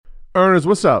Earners,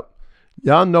 what's up?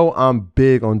 Y'all know I'm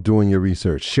big on doing your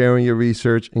research, sharing your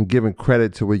research, and giving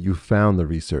credit to where you found the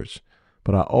research.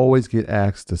 But I always get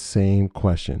asked the same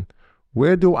question.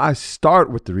 Where do I start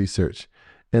with the research?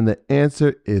 And the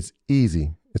answer is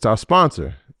easy. It's our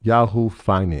sponsor, Yahoo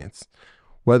Finance.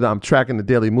 Whether I'm tracking the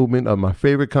daily movement of my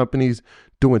favorite companies,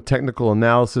 doing technical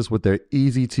analysis with their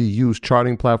easy-to-use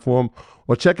charting platform,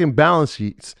 or checking balance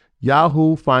sheets,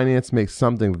 Yahoo Finance makes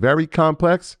something very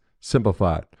complex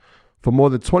simplified. For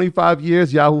more than 25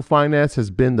 years, Yahoo Finance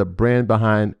has been the brand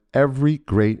behind every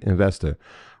great investor.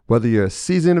 Whether you're a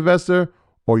seasoned investor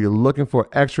or you're looking for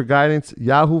extra guidance,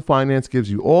 Yahoo Finance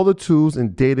gives you all the tools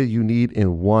and data you need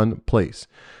in one place.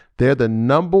 They're the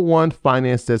 #1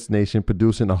 finance destination,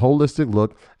 producing a holistic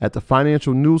look at the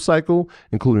financial news cycle,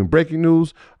 including breaking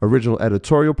news, original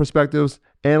editorial perspectives,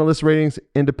 analyst ratings,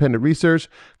 independent research,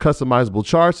 customizable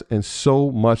charts, and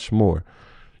so much more.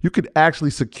 You could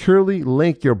actually securely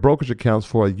link your brokerage accounts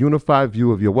for a unified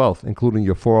view of your wealth, including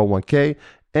your 401k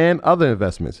and other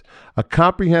investments. A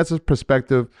comprehensive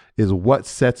perspective is what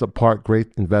sets apart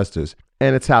great investors,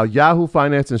 and it's how Yahoo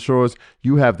Finance ensures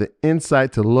you have the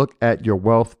insight to look at your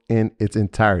wealth in its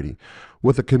entirety.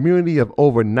 With a community of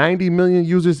over 90 million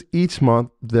users each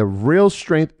month, the real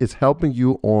strength is helping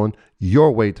you on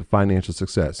your way to financial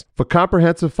success. For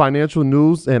comprehensive financial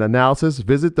news and analysis,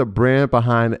 visit the brand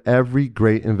behind every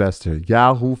great investor,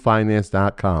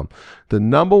 yahoofinance.com. The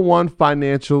 #1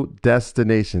 financial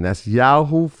destination. That's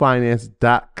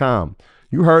yahoofinance.com.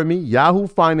 You heard me,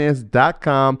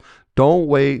 yahoofinance.com. Don't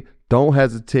wait. Don't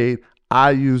hesitate.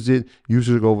 I use it. You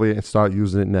should go over there and start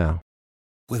using it now.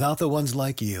 Without the ones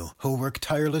like you, who work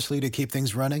tirelessly to keep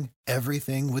things running,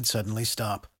 everything would suddenly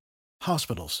stop.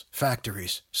 Hospitals,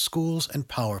 factories, schools, and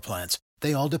power plants,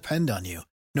 they all depend on you.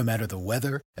 No matter the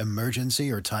weather, emergency,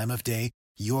 or time of day,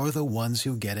 you're the ones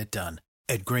who get it done.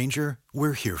 At Grainger,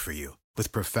 we're here for you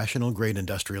with professional-grade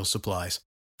industrial supplies.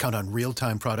 Count on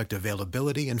real-time product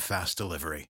availability and fast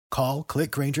delivery. Call,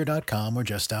 click Grainger.com, or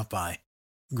just stop by.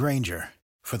 Grainger,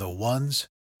 for the ones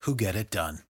who get it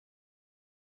done.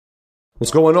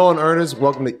 What's going on, earners?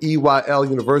 Welcome to EYL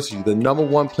University, the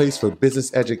 #1 place for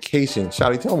business education.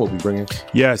 Shawty, tell them what we're bringing.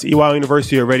 Yes, EYL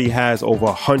University already has over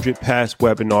 100 past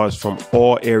webinars from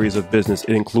all areas of business.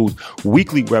 It includes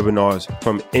weekly webinars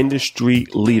from industry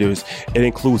leaders. It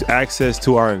includes access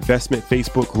to our investment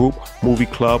Facebook group, movie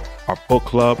club, our book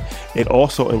club. It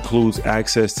also includes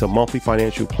access to monthly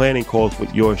financial planning calls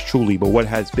with yours truly. But what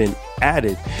has been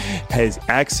added has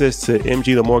access to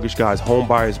MG the Mortgage Guy's Home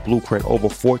Buyer's Blueprint, over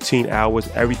 14 hours,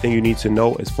 everything you need to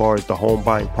know as far as the home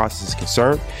buying process is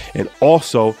concerned. And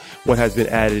also what has been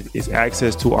added is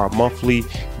access to our monthly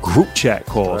group chat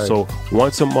calls. Right. So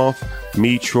once a month,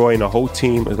 me, Troy, and the whole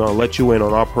team is going to let you in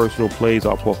on our personal plays,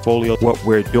 our portfolio, what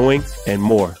we're doing, and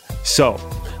more. So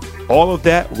all of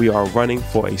that, we are running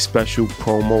for a special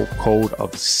promo code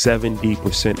of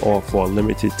 70% off for a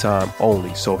limited time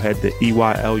only. So head to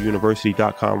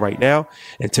EYLUniversity.com right now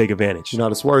and take advantage. You know how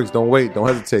this works. Don't wait. Don't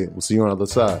hesitate. We'll see you on the other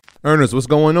side. Earners, what's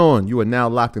going on? You are now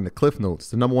locked in the Cliff Notes,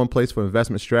 the #1 place for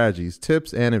investment strategies,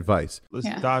 tips, and advice. Let's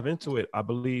dive into it. I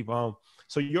believe,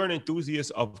 so you're an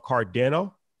enthusiast of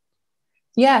Cardano?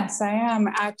 Yes, I am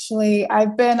actually.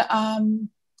 I've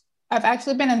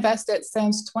actually been invested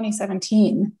since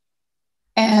 2017.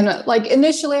 And like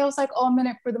initially I was like, oh, I'm in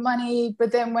it for the money.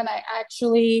 But then when I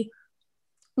actually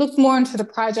looked more into the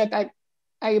project, I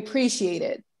appreciate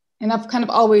it. And I've kind of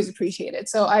always appreciated.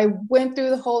 So I went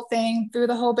through the whole thing, through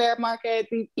the whole bear market.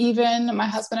 Even my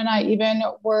husband and I even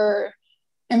were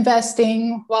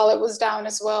investing while it was down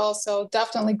as well. So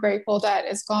definitely grateful that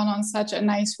it's gone on such a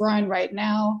nice run right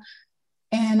now.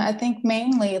 And I think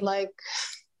mainly one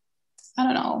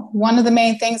of the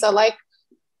main things I like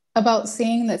about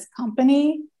seeing this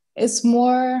company is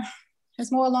more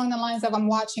along the lines of I'm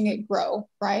watching it grow,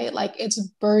 right? Like it's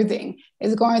birthing,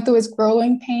 it's going through its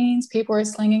growing pains. People are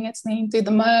slinging its name through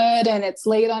the mud and it's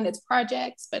late on its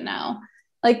projects, but now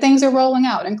like things are rolling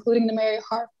out, including the Mary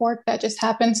hard fork that just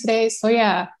happened today. So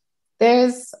yeah,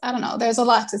 there's a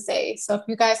lot to say. So if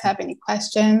you guys have any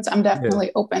questions, I'm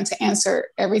definitely open to answer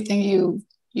everything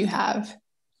you have.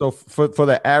 So for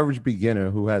the average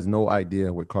beginner who has no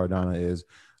idea what Cardano is,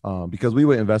 because we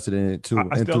were invested in it too.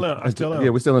 I still am.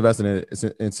 Yeah, we're still invested in it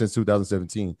since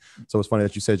 2017. So it's funny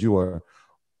that you said you were.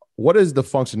 What is the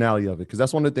functionality of it? Because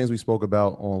that's one of the things we spoke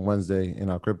about on Wednesday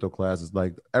in our crypto class. Is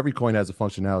like every coin has a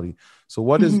functionality. So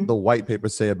what does the white paper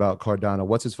say about Cardano?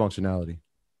 What's its functionality?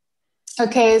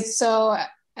 Okay, so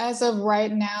as of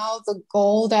right now, the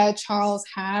goal that Charles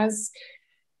has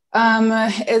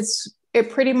is it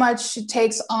pretty much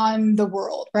takes on the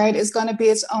world, right? It's going to be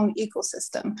its own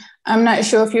ecosystem. I'm not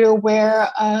sure if you're aware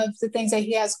of the things that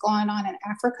he has going on in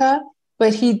Africa,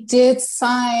 but he did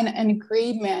sign an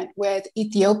agreement with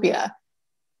Ethiopia.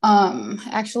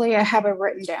 Actually, I have it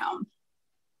written down.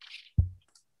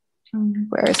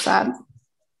 Where is that?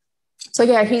 So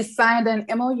yeah, he signed an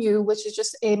MOU, which is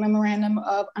just a memorandum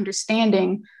of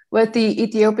understanding with the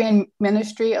Ethiopian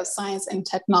Ministry of Science and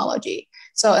Technology.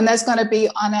 So, and that's going to be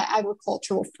on an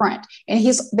agricultural front. And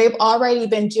they've already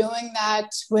been doing that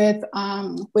with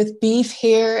beef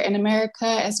here in America,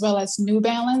 as well as New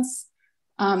Balance,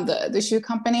 the shoe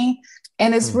company.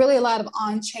 And it's really a lot of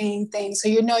on-chain things. So,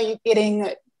 you're getting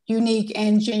unique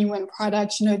and genuine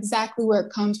products, exactly where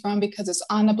it comes from because it's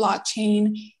on the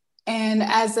blockchain. And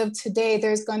as of today,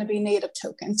 there's going to be native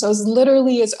tokens. So it's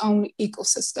literally its own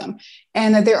ecosystem.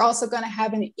 And they're also going to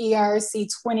have an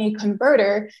ERC20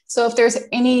 converter. So if there's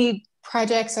any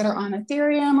projects that are on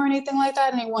Ethereum or anything like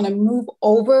that, and they want to move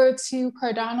over to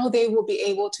Cardano, they will be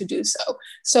able to do so.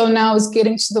 So now it's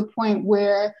getting to the point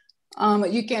where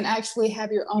you can actually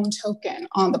have your own token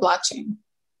on the blockchain.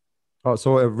 Oh,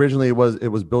 so originally it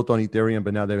was built on Ethereum,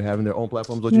 but now they're having their own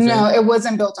platforms. What you No, saying? It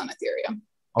wasn't built on Ethereum.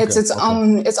 Okay, it's its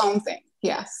own thing.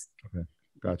 Yes. Okay,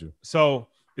 got you. So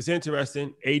it's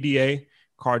interesting. ADA,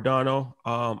 Cardano.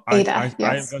 ADA,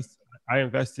 yes. I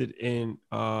invested in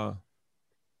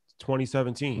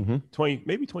 2017,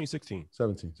 2016.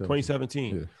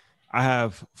 2017. Yeah. I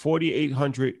have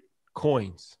 4,800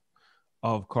 coins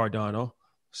of Cardano.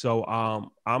 So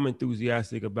I'm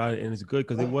enthusiastic about it, and it's good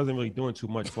because it wasn't really doing too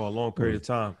much for a long period of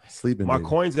time. My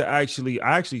coins are I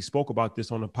actually spoke about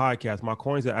this on the podcast. My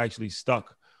coins are actually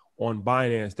stuck on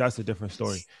Binance. That's a different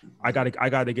story. I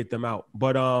gotta get them out.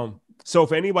 But so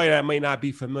for anybody that may not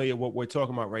be familiar with what we're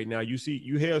talking about right now, you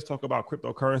hear us talk about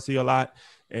cryptocurrency a lot,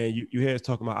 and you hear us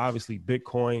talking about obviously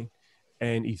Bitcoin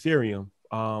and Ethereum.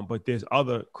 But there's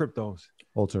other cryptos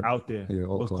out there. Yeah,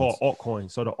 what's called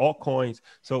altcoins. So the altcoins.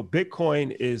 So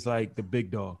Bitcoin is like the big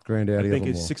dog. Granddaddy. I think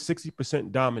it's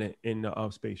 60% dominant in the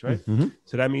space, right? Mm-hmm.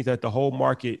 So that means that the whole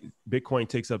market, Bitcoin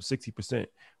takes up 60%.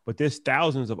 But there's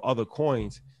thousands of other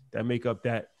coins that make up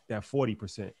that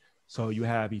 40%. So you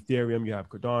have Ethereum, you have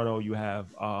Cardano, you have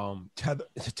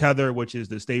Tether, which is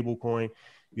the stable coin.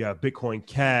 You have Bitcoin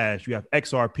Cash, you have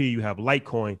XRP, you have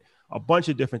Litecoin, a bunch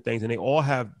of different things, and they all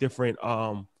have different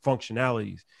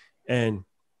functionalities. And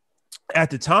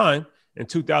at the time, in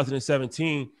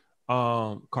 2017,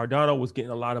 Cardano was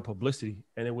getting a lot of publicity,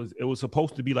 and it was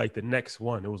supposed to be like the next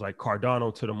one. It was like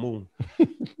Cardano to the moon,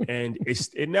 and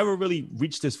it never really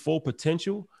reached its full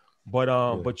potential.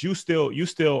 But you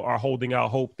still are holding out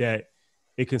hope that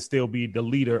it can still be the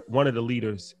leader, one of the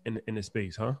leaders in the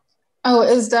space, huh? Oh,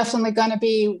 it's definitely going to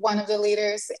be one of the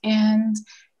leaders, and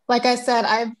like I said,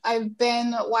 I've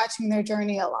been watching their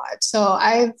journey a lot. So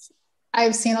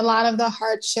I've seen a lot of the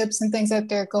hardships and things that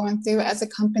they're going through as a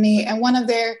company. And one of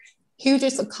their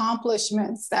hugest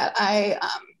accomplishments that I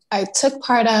took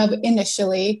part of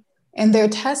initially in their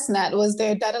testnet was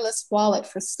their Daedalus wallet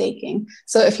for staking.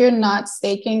 So if you're not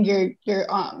staking your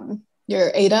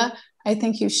ADA, I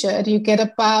think you should. You get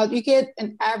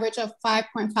an average of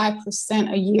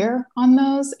 5.5% a year on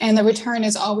those, and the return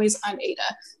is always on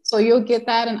ADA. So you'll get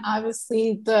that, and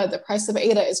obviously the price of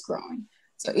ADA is growing.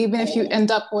 So even if you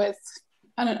end up with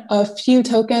a few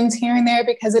tokens here and there,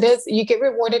 because you get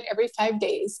rewarded every 5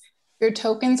 days. Your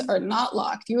tokens are not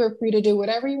locked. You are free to do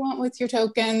whatever you want with your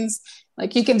tokens.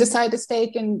 Like you can decide to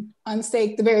stake and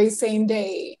unstake the very same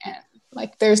day, and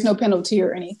like there's no penalty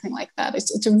or anything like that.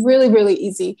 It's really, really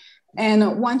easy.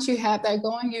 And once you have that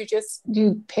going,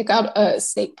 you pick out a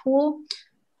stake pool.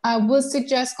 I would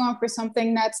suggest going for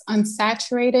something that's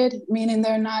unsaturated, meaning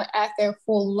they're not at their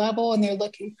full level and they're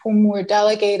looking for more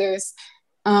delegators.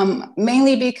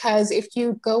 Mainly because if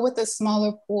you go with a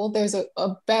smaller pool, there's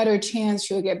a better chance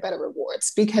you'll get better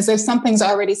rewards, because if something's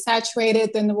already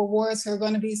saturated, then the rewards are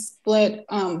going to be split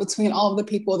between all of the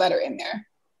people that are in there.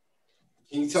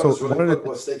 Can you tell us really quick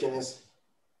what staking is?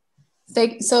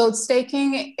 So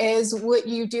staking is what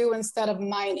you do instead of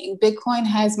mining. Bitcoin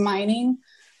has mining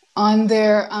on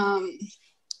their,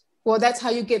 that's how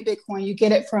you get Bitcoin. You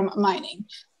get it from mining.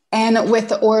 And with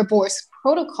the Ouroboros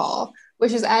protocol,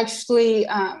 which is actually,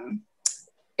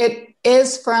 it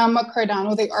is from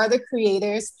Cardano. They are the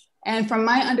creators. And from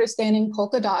my understanding,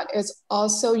 Polkadot is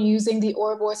also using the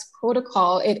Ouroboros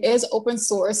protocol. It is open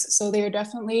source, so they're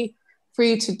definitely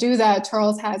free to do that.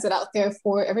 Charles has it out there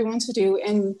for everyone to do.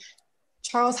 And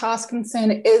Charles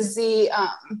Hoskinson is the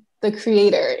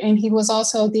creator, and he was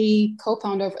also the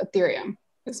co-founder of Ethereum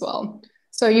as well.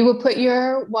 So you would put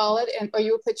your wallet in, or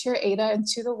you would put your ADA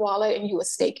into the wallet and you would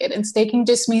stake it. And staking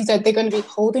just means that they're going to be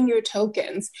holding your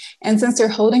tokens. And since they're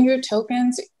holding your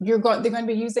tokens, they're going to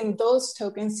be using those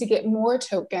tokens to get more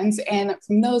tokens. And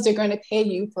from those, they're going to pay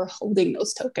you for holding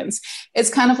those tokens.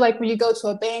 It's kind of like when you go to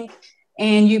a bank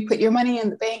and you put your money in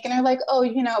the bank and they're like, oh,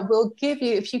 we'll give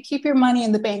you, if you keep your money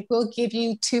in the bank, we'll give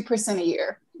you 2% a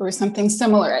year or something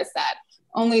similar as that.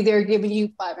 Only they're giving you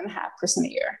 5.5%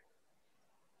 a year.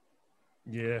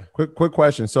 Yeah. Quick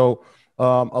question. So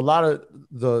a lot of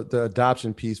the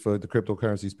adoption piece for the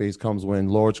cryptocurrency space comes when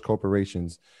large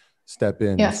corporations step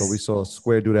in. Yes. So we saw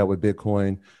Square do that with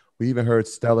Bitcoin. We even heard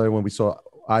Stellar when we saw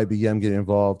IBM get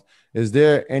involved. Is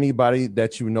there anybody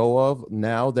that you know of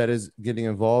now that is getting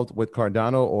involved with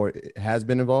Cardano or has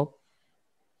been involved?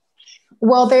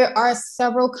 Well, there are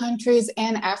several countries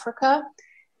in Africa.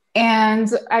 And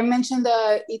I mentioned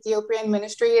the Ethiopian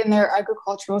ministry in their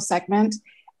agricultural segment.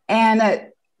 And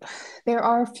there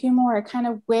are a few more. I kind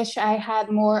of wish I had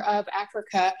more of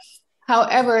Africa.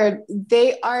 However,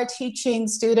 they are teaching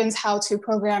students how to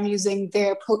program using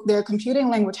their computing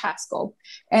language Haskell,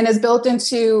 and it's built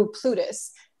into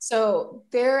Plutus. So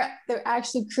they're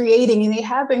actually creating, and they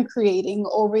have been creating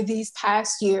over these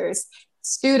past years,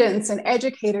 students and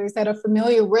educators that are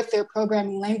familiar with their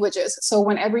programming languages. So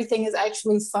when everything is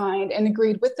actually signed and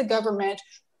agreed with the government,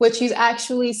 which he's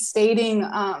actually stating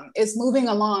is moving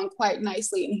along quite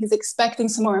nicely, and he's expecting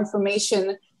some more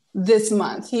information this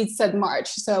month. He said March.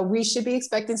 So we should be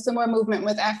expecting some more movement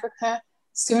with Africa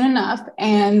soon enough,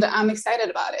 and I'm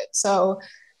excited about it. So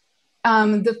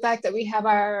the fact that we have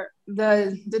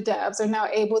the devs are now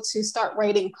able to start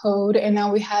writing code, and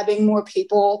now we're having more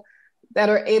people that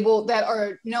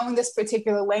are knowing this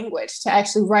particular language to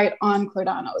actually write on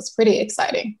Cardano. It's pretty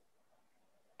exciting.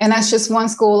 And that's just one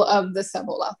school of the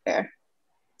several out there.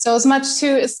 So it's much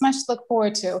to look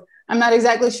forward to. I'm not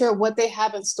exactly sure what they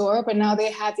have in store, but now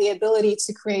they have the ability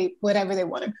to create whatever they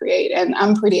want to create. And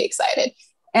I'm pretty excited.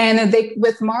 And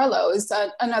with Marlowe is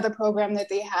another program that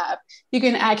they have. You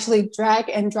can actually drag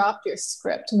and drop your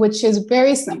script, which is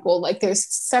very simple. Like there's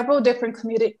several different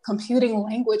computing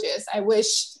languages. I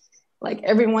wish like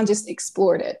everyone just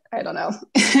explored it. I don't know.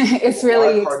 It's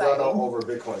really exciting. Cardano over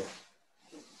Bitcoin?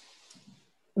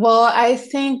 Well, I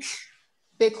think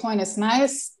Bitcoin is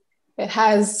nice. It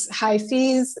has high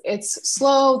fees. It's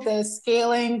slow. The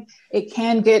scaling, it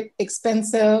can get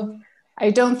expensive. I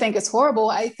don't think it's horrible.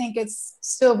 I think it's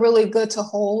still really good to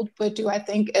hold, but do I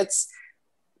think it's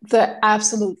the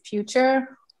absolute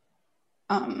future?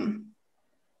 I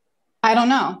don't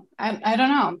know. I don't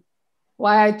know.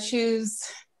 Why I choose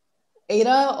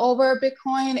ADA over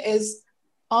Bitcoin is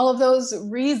all of those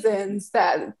reasons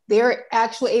that they're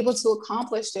actually able to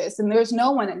accomplish this. And there's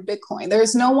no one in Bitcoin.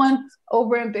 There's no one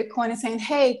over in Bitcoin and saying,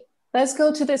 hey, let's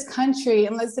go to this country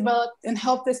and let's develop and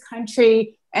help this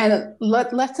country and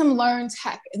let them learn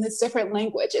tech in this different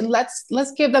language. And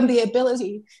let's give them the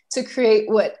ability to create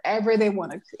whatever they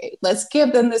want to create. Let's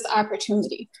give them this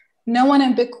opportunity. No one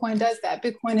in Bitcoin does that.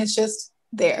 Bitcoin is just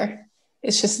there.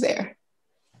 It's just there.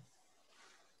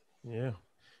 Yeah.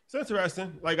 It's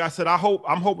interesting. Like I said, I'm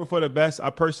hoping for the best. I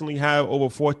personally have over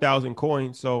 4,000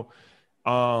 coins. So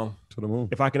to the moon.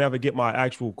 If I can ever get my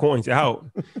actual coins out,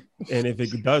 and if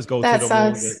it does go that to the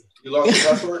sucks. moon. You lost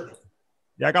your password?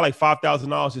 Yeah, I got like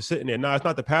 $5,000 just sitting there. No, it's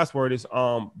not the password. It's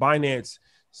Binance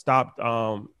stopped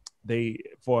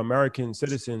for American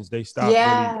citizens, they stopped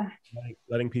really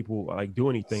letting people like do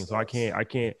anything. So I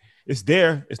can't, it's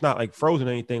there. It's not like frozen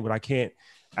or anything, but I can't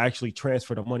actually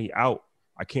transfer the money out.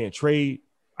 I can't trade.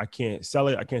 I can't sell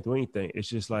it. I can't do anything. It's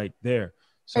just like there.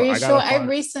 So are you sure? I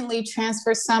recently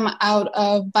transferred some out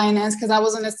of Binance because I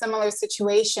was in a similar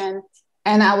situation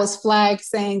and I was flagged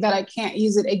saying that I can't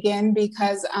use it again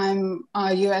because I'm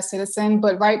a US citizen.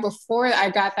 But right before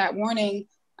I got that warning,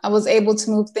 I was able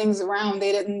to move things around.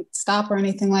 They didn't stop or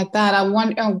anything like that. I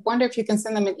wonder if you can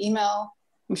send them an email.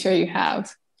 I'm sure you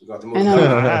have. You got to move.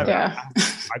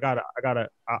 I gotta.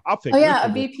 I'll figure it. Oh yeah, a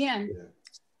VPN.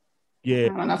 Yeah. I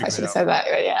don't know if I should have said that,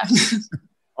 but yeah.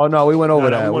 Oh no, we went over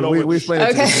that. We explained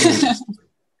it. Okay.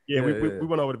 Yeah, we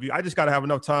went over the view. I just gotta have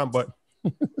enough time, but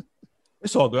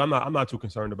it's all good. I'm not too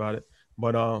concerned about it.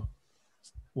 But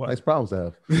what? Nice problems to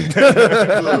have.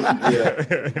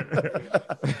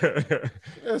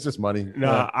 It's just money.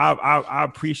 Nah, I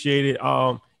appreciate it.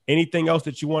 Anything else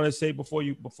that you want to say before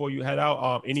you head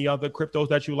out? Any other cryptos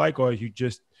that you like, or you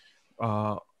just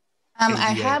I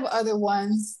have other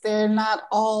ones. They're not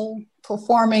all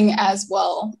performing as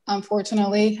well,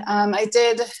 unfortunately.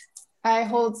 I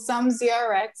hold some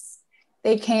ZRX,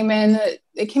 They came in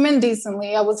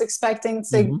decently. I was expecting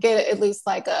to get at least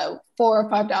like a $4 or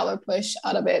 $5 push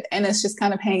out of it, and it's just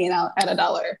kind of hanging out at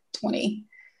 $1.20.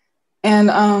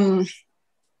 And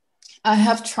I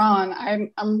have Tron.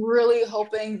 I'm really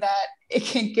hoping that it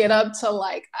can get up to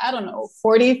like, I don't know,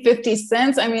 40, 50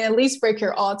 cents. I mean, at least break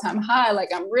your all-time high. Like,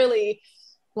 I'm really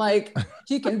like,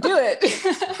 you can do it.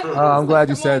 I'm glad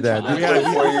you said that. We had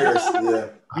 4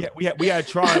 years. Yeah. We had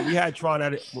Tron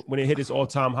at it when it hit its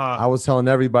all-time high. I was telling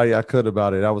everybody I could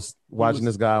about it. I was watching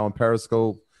this guy on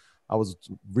Periscope. I was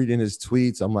reading his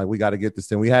tweets. I'm like, we got to get this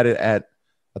thing. We had it at,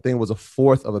 I think it was a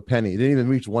fourth of a penny. It didn't even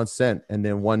reach 1 cent. And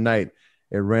then one night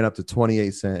it ran up to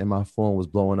 28 cents and my phone was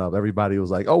blowing up. Everybody was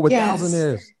like, oh, we're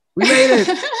thousandaires. We made it.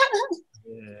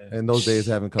 And those days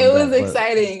haven't come back. It was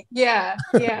exciting. Yeah.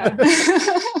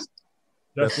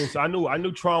 Justin, so I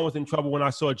knew Tron was in trouble when I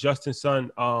saw Justin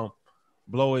Sun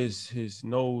blow his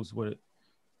nose with it.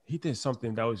 He did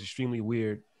something that was extremely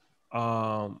weird.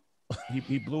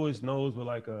 He blew his nose with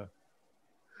like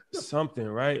something,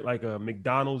 right? Like a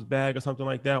McDonald's bag or something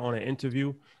like that on an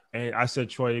interview. And I said,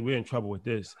 Troy, we're in trouble with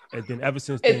this. And then ever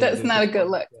since then, that's not a good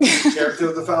look. Character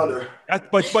of the founder.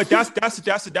 But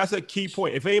that's a key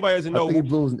point. If anybody doesn't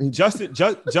know,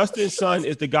 Justin Sun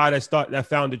is the guy that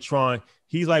founded Tron.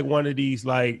 He's like one of these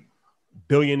like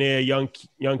billionaire young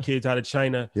kids out of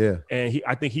China. Yeah. And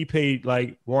I think he paid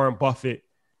like Warren Buffett.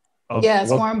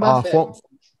 Warren Buffett.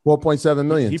 4.7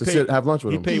 million to have lunch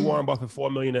with him. He paid Warren Buffett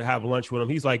 $4 million to have lunch with him.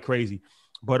 He's like crazy.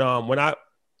 But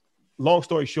long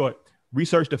story short,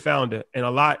 researched the founder, and a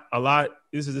lot.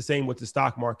 This is the same with the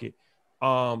stock market.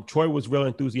 Troy was real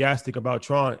enthusiastic about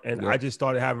Tron, and I just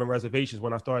started having reservations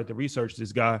when I started to research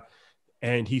this guy.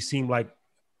 And he seemed like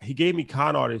he gave me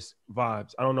con artist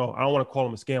vibes. I don't know. I don't want to call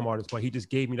him a scam artist, but he just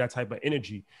gave me that type of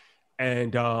energy,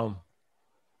 and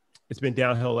it's been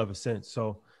downhill ever since.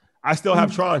 So I still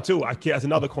have Tron too. That's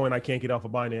another coin I can't get off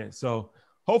of Binance. So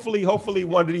hopefully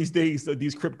one of these days,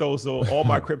 these cryptos, or all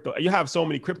my crypto. You have so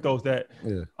many cryptos that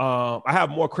I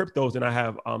have more cryptos than I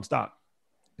have stock.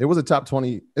 It was a top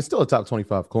 20. It's still a top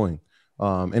 25 coin,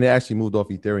 and it actually moved off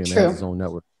Ethereum. It has its own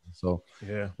network. So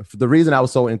the reason I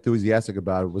was so enthusiastic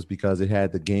about it was because it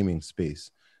had the gaming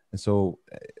space. And so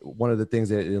one of the things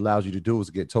that it allows you to do is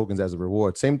get tokens as a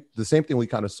reward. The same thing we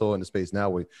kind of saw in the space now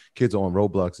where kids are on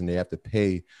Roblox and they have to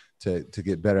pay to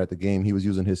get better at the game. He was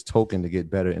using his token to get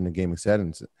better in the gaming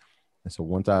settings. And so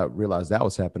once I realized that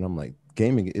was happening, I'm like,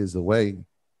 gaming is the way.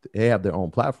 They have their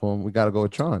own platform. We got to go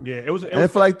with Tron. Yeah, it was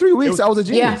for like 3 weeks, I was a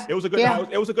genius. It was a good idea.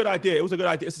 It was a good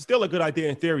idea. It's still a good idea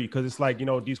in theory because it's like,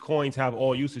 these coins have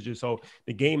all usages. So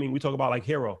the gaming, we talk about like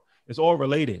Hero. It's all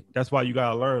related. That's why you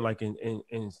got to learn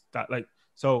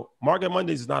so Market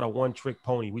Mondays is not a one-trick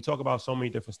pony. We talk about so many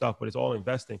different stuff, but it's all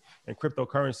investing. And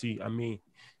cryptocurrency, I mean,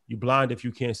 you blind if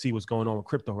you can't see what's going on with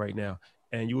crypto right now.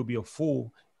 And you would be a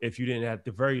fool if you didn't at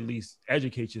the very least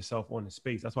educate yourself on the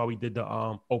space. That's why we did the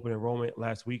open enrollment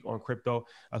last week on crypto.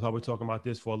 That's why we're talking about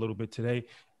this for a little bit today,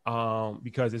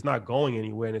 because it's not going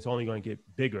anywhere and it's only going to get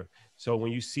bigger. So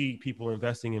when you see people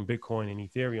investing in Bitcoin and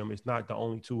Ethereum, it's not the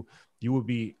only two. You would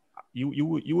be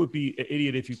an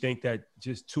idiot if you think that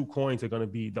just two coins are going to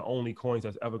be the only coins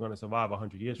that's ever going to survive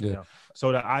 100 years from now.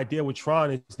 So the idea with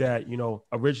Tron is that,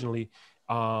 originally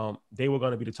they were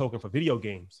going to be the token for video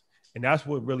games. And that's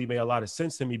what really made a lot of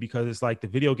sense to me because it's like the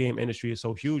video game industry is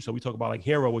so huge. So we talk about like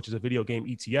Hero, which is a video game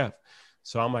ETF.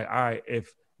 So I'm like, all right,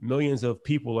 if millions of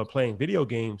people are playing video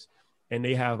games and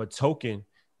they have a token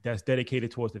that's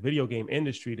dedicated towards the video game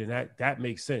industry, then that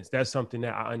makes sense. That's something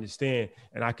that I understand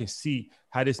and I can see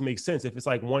how this makes sense. If it's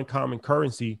like one common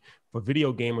currency for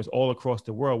video gamers all across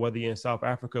the world, whether you're in South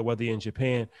Africa, whether you're in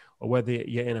Japan, or whether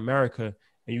you're in America,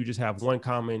 and you just have one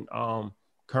common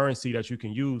currency that you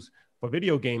can use for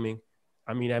video gaming,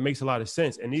 I mean, that makes a lot of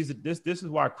sense. And this is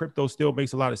why crypto still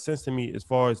makes a lot of sense to me as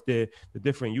far as the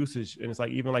different usage. And it's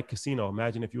like, even like casino,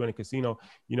 imagine if you're in a casino,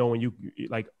 when you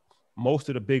like most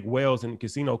of the big whales in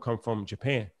casino come from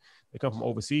Japan. They come from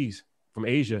overseas, from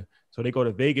Asia. So they go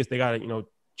to Vegas, they got to,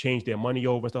 change their money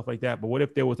over and stuff like that. But what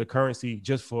if there was a currency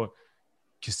just for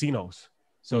casinos?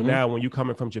 So now when you're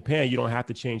coming from Japan, you don't have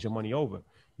to change your money over.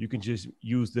 You can just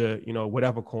use the,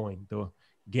 whatever coin, the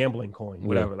gambling coin,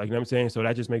 whatever, like, you know what I'm saying? So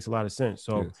that just makes a lot of sense.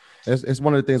 So it's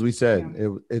one of the things we said.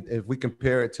 If we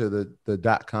compare it to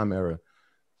the .com era,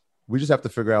 we just have to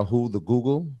figure out who the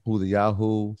Google, who the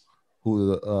Yahoo,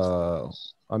 who the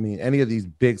any of these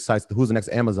big sites, who's the next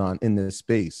Amazon in this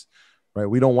space, right?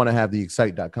 We don't want to have the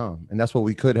excite.com, and that's what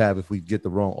we could have if we get the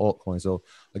wrong altcoin. So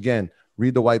again,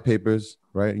 read the white papers,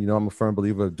 right? I'm a firm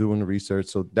believer of doing the research.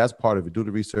 So that's part of it. Do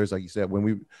the research. Like you said, when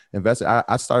we invested,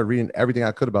 I started reading everything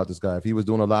I could about this guy. If he was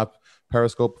doing a live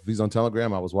Periscope, if he's on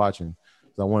Telegram, I was watching.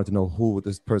 I wanted to know who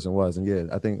this person was. And yeah,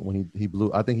 I think when he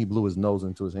blew his nose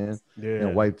into his hand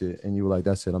and wiped it. And you were like,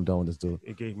 that's it. I'm done with this dude.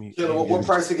 It gave me. Kayla, what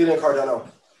price to get in Cardano?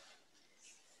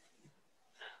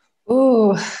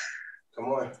 Ooh. Come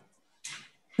on.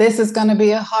 This is going to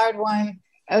be a hard one.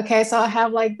 Okay, so I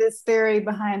have like this theory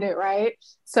behind it, right?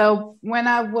 So when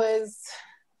I was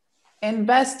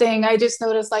investing, I just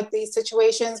noticed like these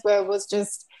situations where it was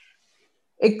just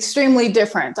extremely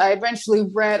different. I eventually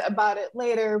read about it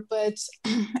later, but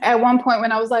at one point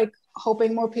when I was like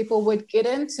hoping more people would get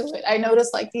into it, I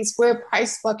noticed like these weird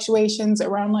price fluctuations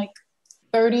around like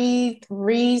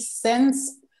 33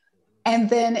 cents. And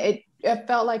then it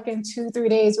felt like in 2-3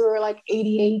 days, we were like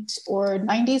 88 or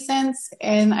 90 cents.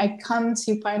 And I come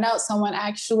to find out someone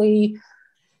actually,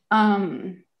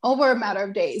 over a matter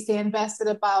of days, they invested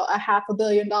about $500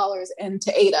 million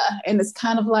into ADA. And it's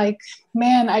kind of like,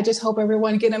 man, I just hope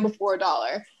everyone get in before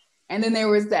 $1. And then there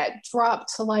was that drop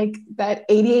to like that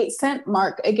 88 cent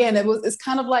mark. Again, it's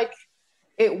kind of like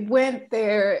it went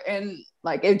there and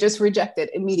like it just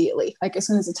rejected immediately, like as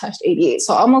soon as it touched 88.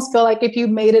 So I almost feel like if you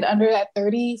made it under that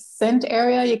 30 cent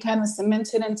area, you kind of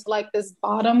cemented into like this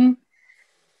bottom,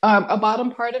 a bottom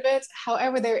part of it.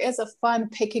 However, there is a fund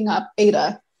picking up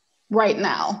ADA right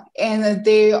now, and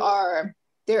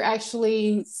they're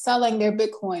actually selling their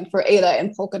Bitcoin for ADA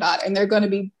and Polkadot, and they're going to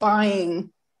be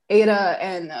buying ADA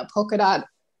and Polkadot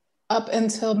up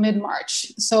until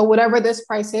mid-March. So whatever this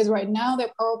price is right now,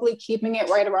 they're probably keeping it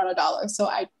right around $1. So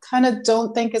I kind of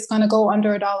don't think it's going to go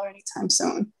under $1 anytime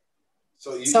soon.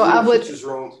 So I would futures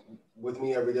room with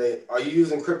me every day. Are you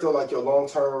using crypto like your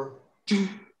long-term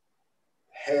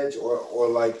hedge or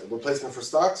like replacement for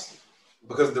stocks?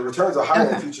 Because the returns are higher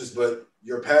in futures, but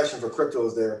your passion for crypto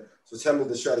is there. So tell me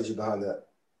the strategy behind that.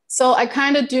 So I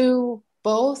kind of do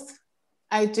both.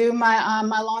 I do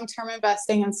my long-term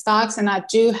investing in stocks, and I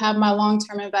do have my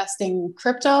long-term investing in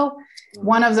crypto.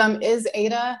 One of them is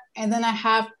ADA. And then I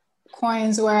have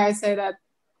coins where I say that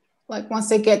like once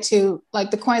they get to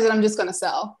like the coins that I'm just going to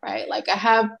sell, right? Like I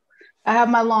have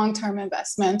my long-term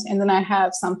investment, and then I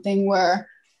have something where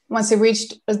once it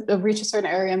reach a certain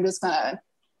area, I'm just going to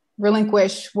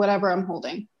relinquish whatever I'm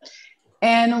holding.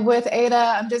 And with ADA,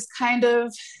 I'm just kind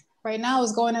of right now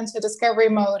is going into discovery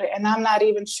mode, and I'm not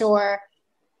even sure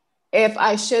if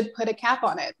I should put a cap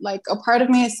on it. Like a part of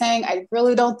me is saying, I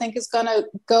really don't think it's going to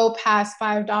go past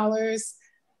 $5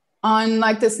 on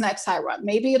like this next high run.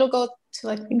 Maybe it'll go to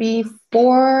like maybe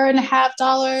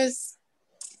 $4.50,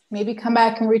 maybe come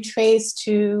back and retrace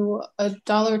to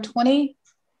 $1.20,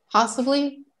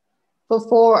 possibly,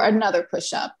 before another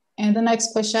push up. And the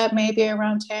next push up maybe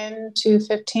around 10 to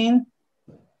 15.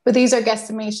 But these are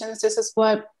guesstimations. This is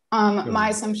what my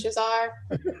assumptions are.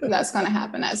 That's going to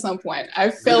happen at some point.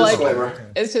 I feel like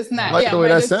it's just not. I like the way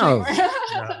that sounds.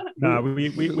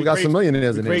 We got some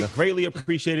millionaires in there. Greatly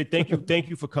appreciate it. Thank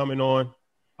you for coming on.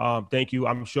 Thank you.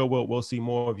 I'm sure we'll see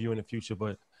more of you in the future,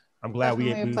 but I'm glad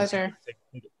we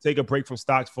take a break from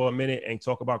stocks for a minute and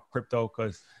talk about crypto,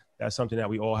 because that's something that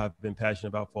we all have been passionate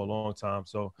about for a long time.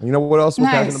 So you know what else we're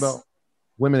passionate about?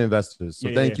 Women investors.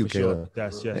 So thank you, Kayla.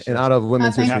 Sure. Yes. And out of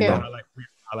women's history.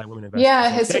 I like women investors.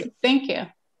 Yeah, so thank you.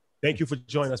 Thank you for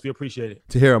joining us. We appreciate it.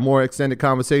 To hear a more extended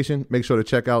conversation, make sure to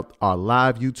check out our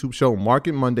live YouTube show,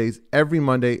 Market Mondays, every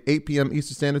Monday, 8 p.m.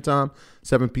 Eastern Standard Time,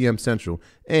 7 p.m. Central.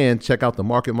 And check out the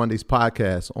Market Mondays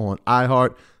podcast on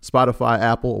iHeart, Spotify,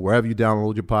 Apple, or wherever you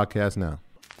download your podcast now.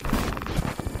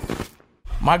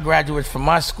 My graduates from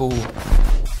my school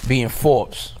being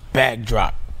Forbes, bag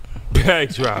drop.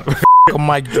 Bag drop. A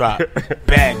mic drop.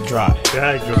 Bag drop.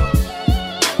 Bag drop.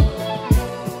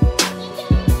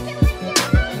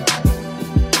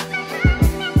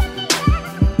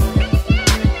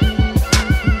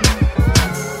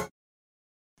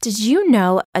 Did you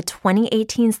know a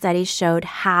 2018 study showed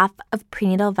half of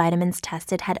prenatal vitamins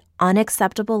tested had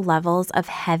unacceptable levels of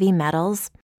heavy metals?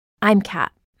 I'm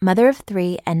Kat, mother of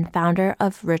 3 and founder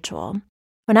of Ritual.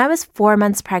 When I was 4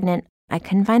 months pregnant, I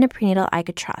couldn't find a prenatal I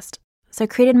could trust, so I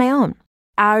created my own.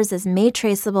 Ours is made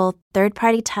traceable,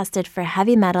 third-party tested for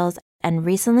heavy metals, and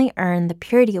recently earned the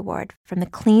Purity Award from the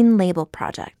Clean Label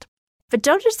Project. But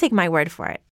don't just take my word for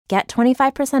it. Get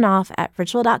 25% off at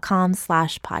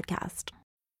ritual.com/podcast.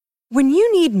 When you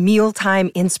need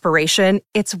mealtime inspiration,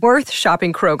 it's worth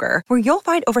shopping Kroger, where you'll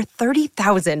find over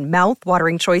 30,000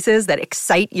 mouth-watering choices that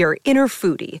excite your inner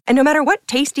foodie. And no matter what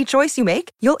tasty choice you make,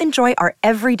 you'll enjoy our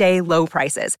everyday low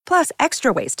prices, plus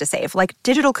extra ways to save, like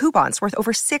digital coupons worth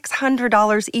over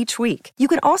 $600 each week. You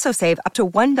can also save up to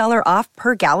 $1 off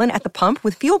per gallon at the pump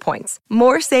with fuel points.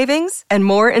 More savings and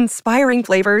more inspiring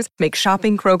flavors make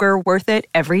shopping Kroger worth it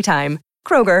every time.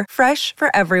 Kroger, fresh for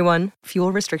everyone.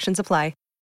 Fuel restrictions apply.